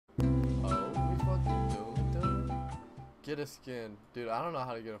Get a skin. Dude, I don't know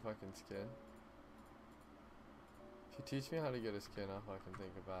how to get a fucking skin. If you teach me how to get a skin, I'll fucking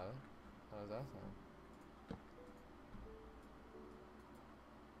think about it. How does that sound?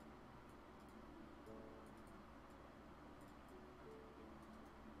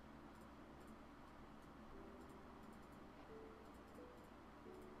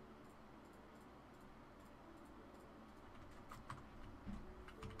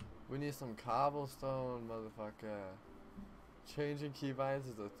 We need some cobblestone, motherfucker. Changing keybinds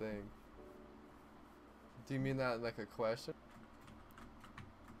is a thing. Do you mean that in like a question?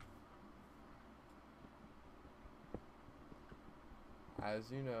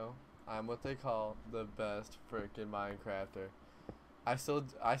 As you know, I'm what they call the best frickin' Minecrafter. I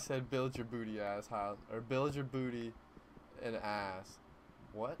said build your booty ass house, or build your booty and ass.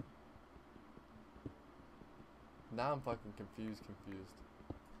 What? Now I'm fucking confused.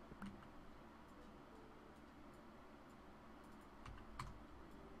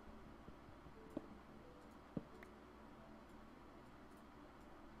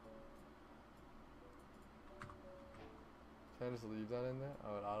 Can I just leave that in there?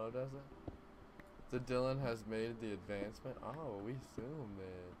 Oh, it auto does it? TheDyylan has made the advancement. Oh, we zoomed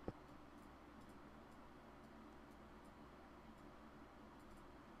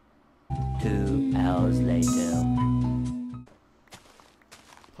it. 2 hours later.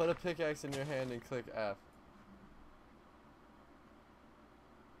 Put a pickaxe in your hand and click F.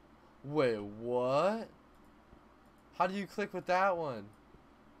 Wait, what? How do you click with that one?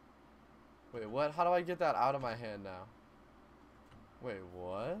 Wait, what? How do I get that out of my hand now? Wait,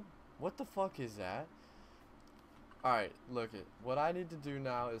 what? What the fuck is that? Alright, look it. What I need to do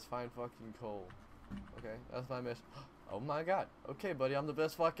now is find fucking coal. Okay, that's my mission. Oh my god. Okay, buddy, I'm the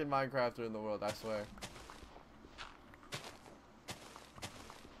best fucking Minecrafter in the world, I swear.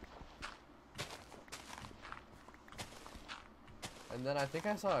 And then I think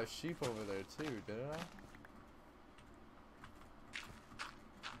I saw a sheep over there too, didn't I?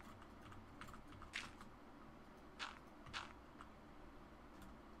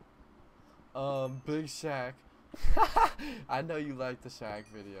 Big Shack. I know you like the Shack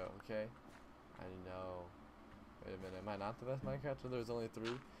video, okay? I know. Wait a minute, am I not the best Minecrafter? There's only 3?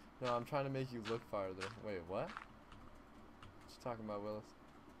 No, I'm trying to make you look farther. Wait, what? What you talking about, Willis?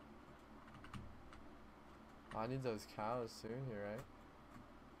 Oh, I need those cows soon here, right?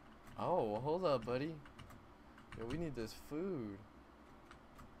 Oh, well, hold up, buddy. Yo, we need this food.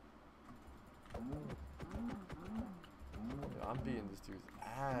 Yo, I'm beating this dude's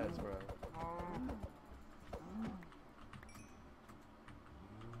ass, bro.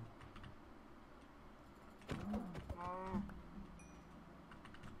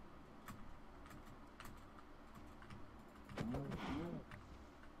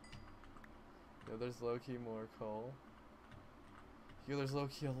 Yo, there's low-key more coal. Yo, there's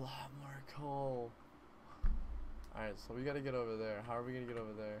low-key a lot more coal. Alright, so we gotta get over there. How are we gonna get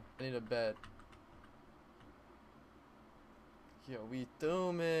over there? I need a bed. Yo, we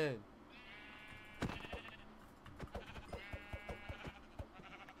dooming.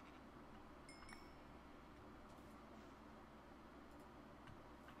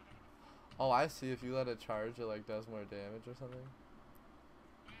 Oh, I see. If you let it charge, it like does more damage or something.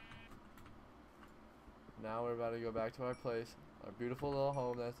 Now we're about to go back to our place, our beautiful little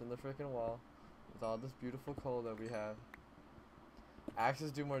home that's in the freaking wall, with all this beautiful coal that we have.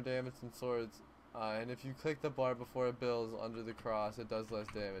 Axes do more damage than swords, and if you click the bar before it builds under the cross, it does less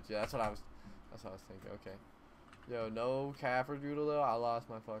damage. Yeah, that's what I was thinking. Okay. Yo, no Doodle though. I lost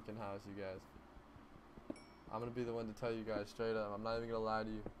my fucking house, you guys. I'm gonna be the one to tell you guys straight up. I'm not even gonna lie to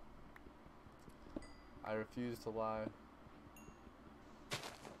you. I refuse to lie.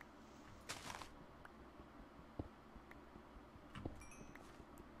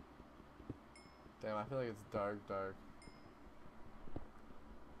 Damn, I feel like it's dark.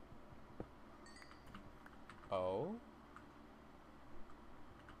 Oh?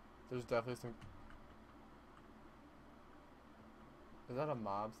 There's definitely some... Is that a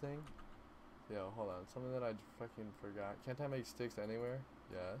mob thing? Yo, hold on. Something that I fucking forgot. Can't I make sticks anywhere?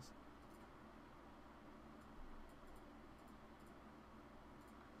 Yes.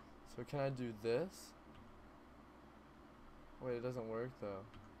 So can I do this? Wait, it doesn't work though.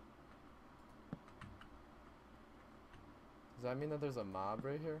 Does that mean that there's a mob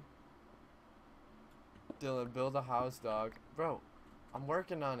right here? Dylan, build a house, dog. Bro, I'm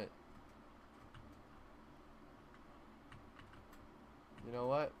working on it. You know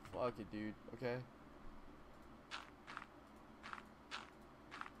what? Fuck it, dude. Okay?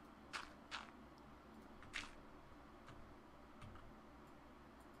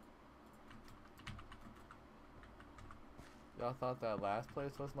 Y'all thought that last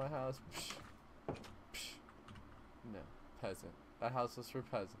place was my house? Psh. Psh. No, peasant. That house was for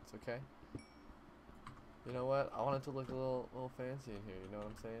peasants, okay? You know what? I want it to look a little fancy in here, you know what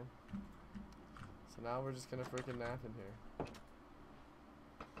I'm saying? So now we're just gonna freaking nap in here.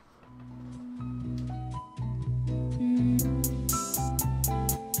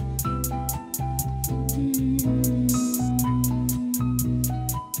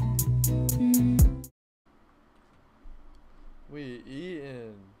 We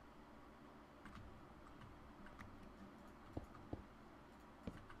eatin'.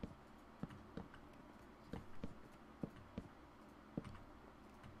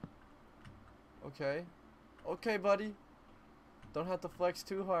 Okay. Okay, buddy. Don't have to flex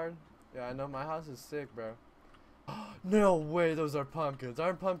too hard. Yeah, I know my house is sick, bro. No way, those are pumpkins.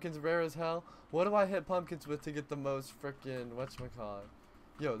 Aren't pumpkins rare as hell? What do I hit pumpkins with to get the most frickin' whatchamacallit?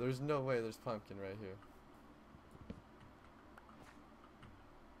 Yo, there's no way there's pumpkin right here.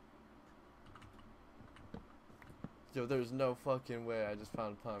 Yo, there's no fucking way I just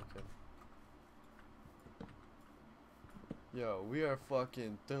found pumpkin. Yo, we are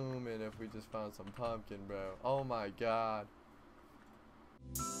fucking dooming if we just found some pumpkin, bro. Oh my god.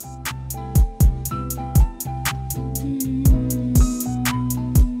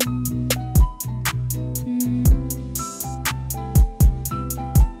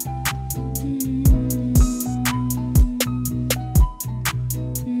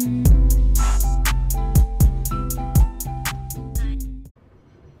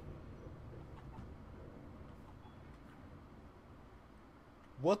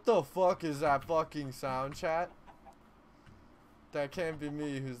 What the fuck is that fucking sound, chat? That can't be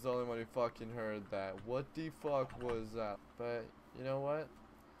me who's the only one who fucking heard that. What the fuck was that? But, you know what?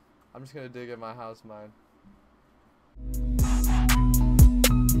 I'm just gonna dig at my house mine.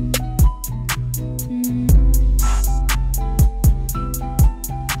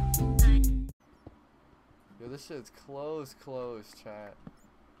 Yo, this shit's close, chat.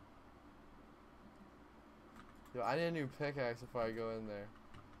 Yo, I need a new pickaxe before I go in there.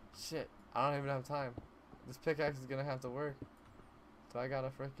 Shit, I don't even have time. This pickaxe is gonna have to work. So I got a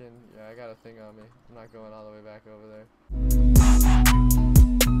freaking, yeah, I got a thing on me. I'm not going all the way back over there.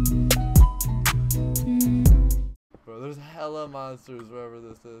 Bro, there's hella monsters wherever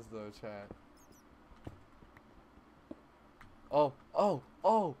this is though, chat. Oh, oh,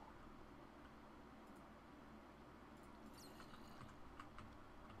 oh!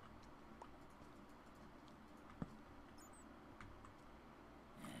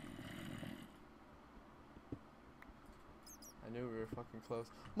 I knew we were fucking close.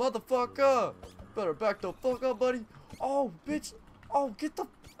 Motherfucker! Better back the fuck up, buddy. Oh, bitch. Oh, get the...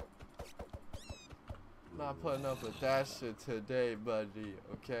 Not putting up with that shit today, buddy.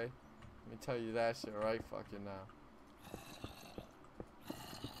 Okay? Let me tell you that shit right fucking now.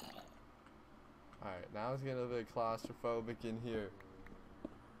 Alright, now it's getting a bit claustrophobic in here.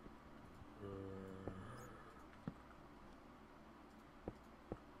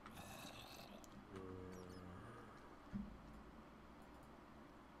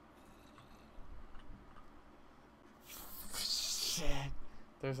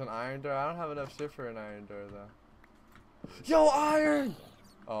 There's an iron door. I don't have enough shit for an iron door though. Yo, iron!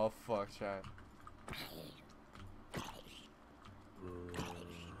 Oh fuck, chat.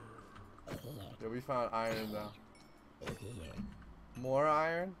 Yo, we found iron though. More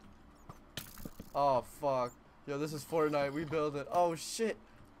iron? Oh fuck. Yo, this is Fortnite. We build it. Oh shit.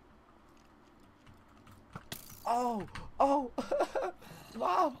 Oh, oh,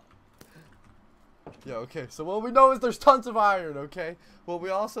 mom. Yeah, okay, so what we know is there's tons of iron, okay? What we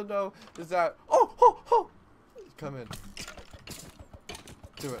also know is that... Oh, oh, oh! Come in.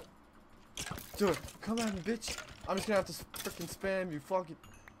 Do it. Do it. Come on, bitch. I'm just gonna have to freaking spam you fucking...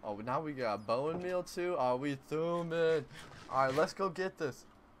 Oh, now we got bone meal too? Oh, we zooming. Alright, let's go get this.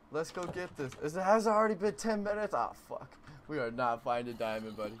 Let's go get this. Has it already been 10 minutes? Oh, fuck. We are not finding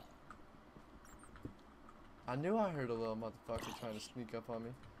diamond, buddy. I knew I heard a little motherfucker trying to sneak up on me.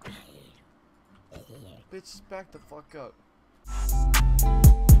 Bitch, back the fuck up.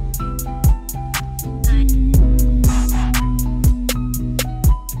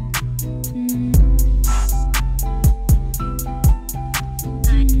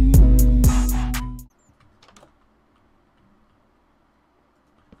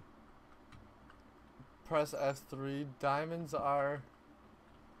 Press F3. Diamonds are...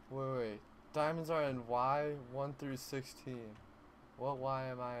 Wait. Diamonds are in Y 1 through 16. What Y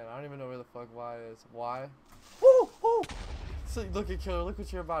am I in? I don't even know where the fuck Y is. Y? Woo! Woo! So, look at Killer. Look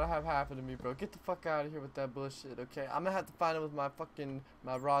what you're about to have happen to me, bro. Get the fuck out of here with that bullshit, okay? I'm gonna have to find him with my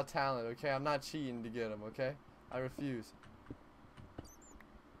raw talent, okay? I'm not cheating to get him, okay? I refuse.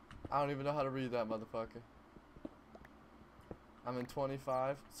 I don't even know how to read that, motherfucker. I'm in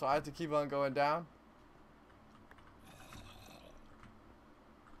 25, so I have to keep on going down.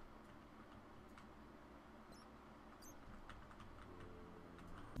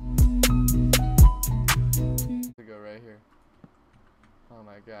 To go right here. Oh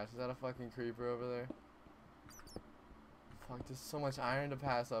my gosh, is that a fucking creeper over there? Fuck, there's so much iron to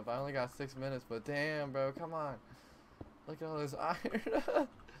pass up. I only got 6 minutes, but damn, bro, come on. Look at all this iron.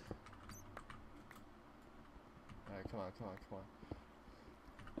 Alright, come on, come on, come on.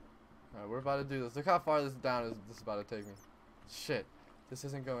 Alright, we're about to do this. Look how far this down is about to take me. Shit. This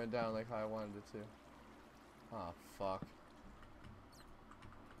isn't going down like how I wanted it to. Oh, fuck.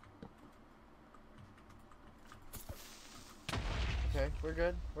 Okay, we're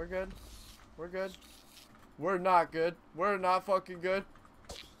good. We're good. We're good. We're not good. We're not fucking good.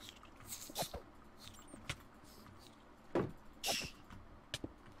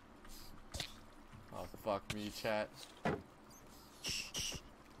 Oh, fuck me, chat.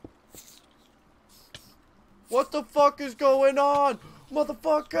 What the fuck is going on?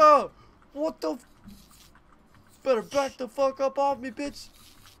 Motherfucker! What the better back the fuck up off me, bitch!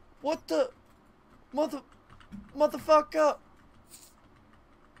 What the motherfucker!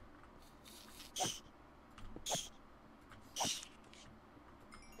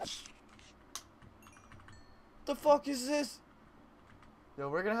 The fuck is this? Yo,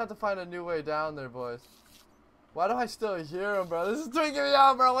 we're gonna have to find a new way down there, boys. Why do I still hear him, bro? This is tweaking me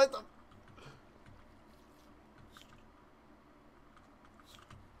out, bro. What the?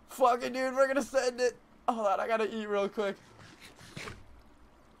 Fucking dude, we're gonna send it. Hold on, I gotta eat real quick.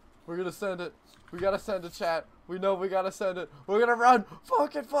 We're gonna send it. We gotta send it, chat. We know we gotta send it. We're gonna run.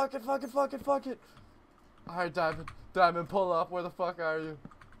 Fuck it, fuck it, fuck it, fuck it, fuck it. Alright, Diamond. Diamond, pull up. Where the fuck are you?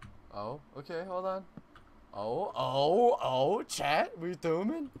 Oh, okay, hold on. Oh, chat, we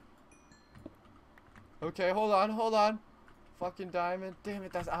zooming? Okay, hold on, hold on. Fucking Diamond. Damn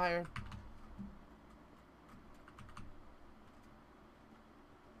it, that's iron.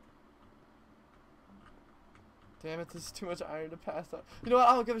 Damn it, this is too much iron to pass up. You know what,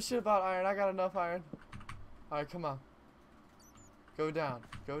 I don't give a shit about iron. I got enough iron. Alright, come on. Go down,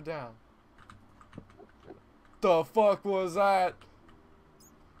 go down. The fuck was that?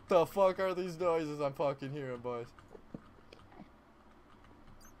 The fuck are these noises I'm fucking hearing, boys?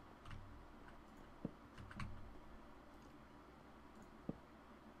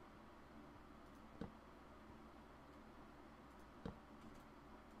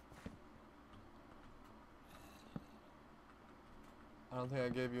 I don't think I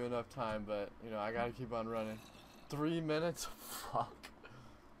gave you enough time, but, you know, I gotta keep on running. 3 minutes? Fuck.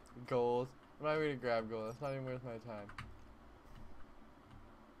 Gold. I'm not even gonna grab gold. That's not even worth my time.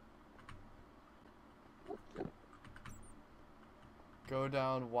 Go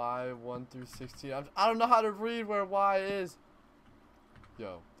down Y 1 through 16. I don't know how to read where Y is.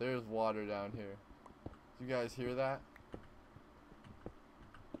 Yo, there's water down here. You guys hear that?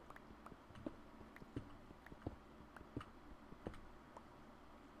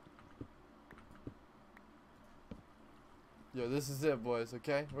 Yo, this is it, boys,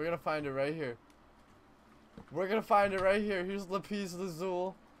 okay? We're gonna find it right here. We're gonna find it right here. Here's Lapis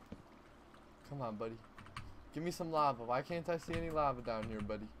Lazuli. Come on, buddy. Give me some lava. Why can't I see any lava down here,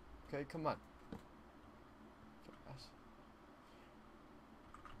 buddy? Okay, come on. Gosh.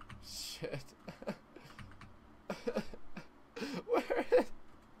 Shit. Where is...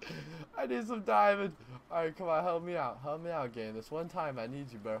 I need some diamond. Alright, come on, help me out. Help me out, game. This one time, I need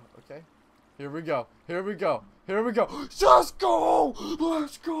you, bro. Okay? Here we go. Here we go. Here we go. Just go!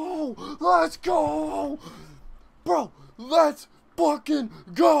 Let's go! Let's go! Bro, let's fucking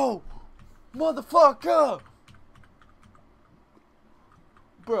go! Motherfucker!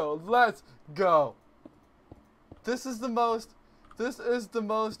 Bro, let's go. This is the most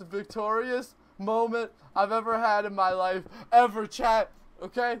victorious moment I've ever had in my life. Ever, chat.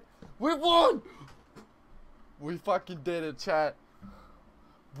 Okay? We won! We fucking did it, chat.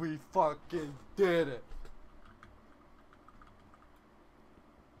 We fucking did it.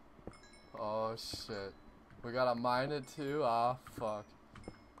 Oh, shit. We gotta mine it, too? Ah, fuck.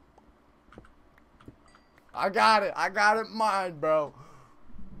 I got it. I got it mined, bro.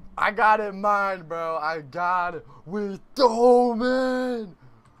 I got it mined, bro. I got it. We zooming.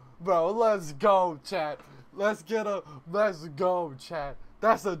 Bro, let's go, chat. Let's go, chat.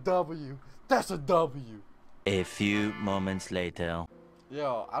 That's a W. That's a W. A few moments later.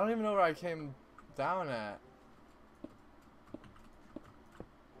 Yo, I don't even know where I came down at.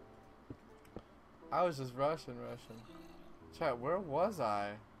 I was just rushing. Chat, where was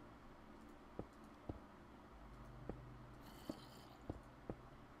I?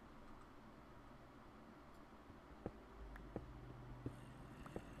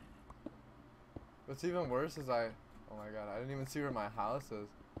 What's even worse is oh my god, I didn't even see where my house is.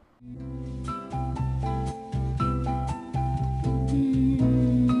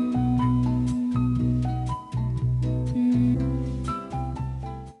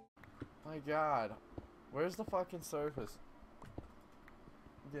 My god, where's the fucking surface?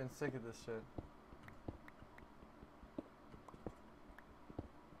 I'm getting sick of this shit.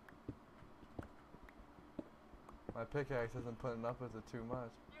 My pickaxe isn't putting up with it too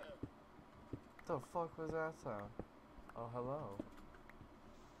much. What the fuck was that sound? Oh, hello.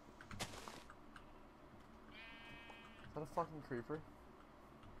 Is that a fucking creeper?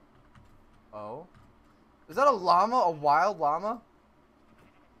 Oh? Is that a llama? A wild llama?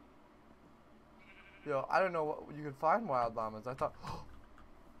 Yo, I don't know what you can find wild llamas. I thought.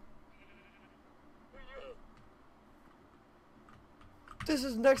 This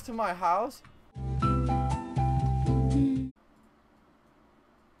is next to my house?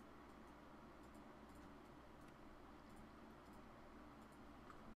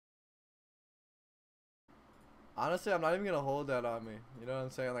 Honestly, I'm not even gonna hold that on me. You know what I'm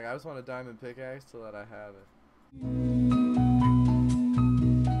saying? Like, I just want a diamond pickaxe so that I have it.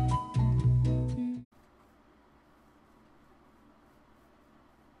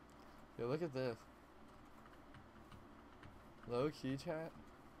 Yo, look at this. Low key chat?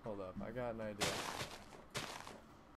 Hold up, I got an idea.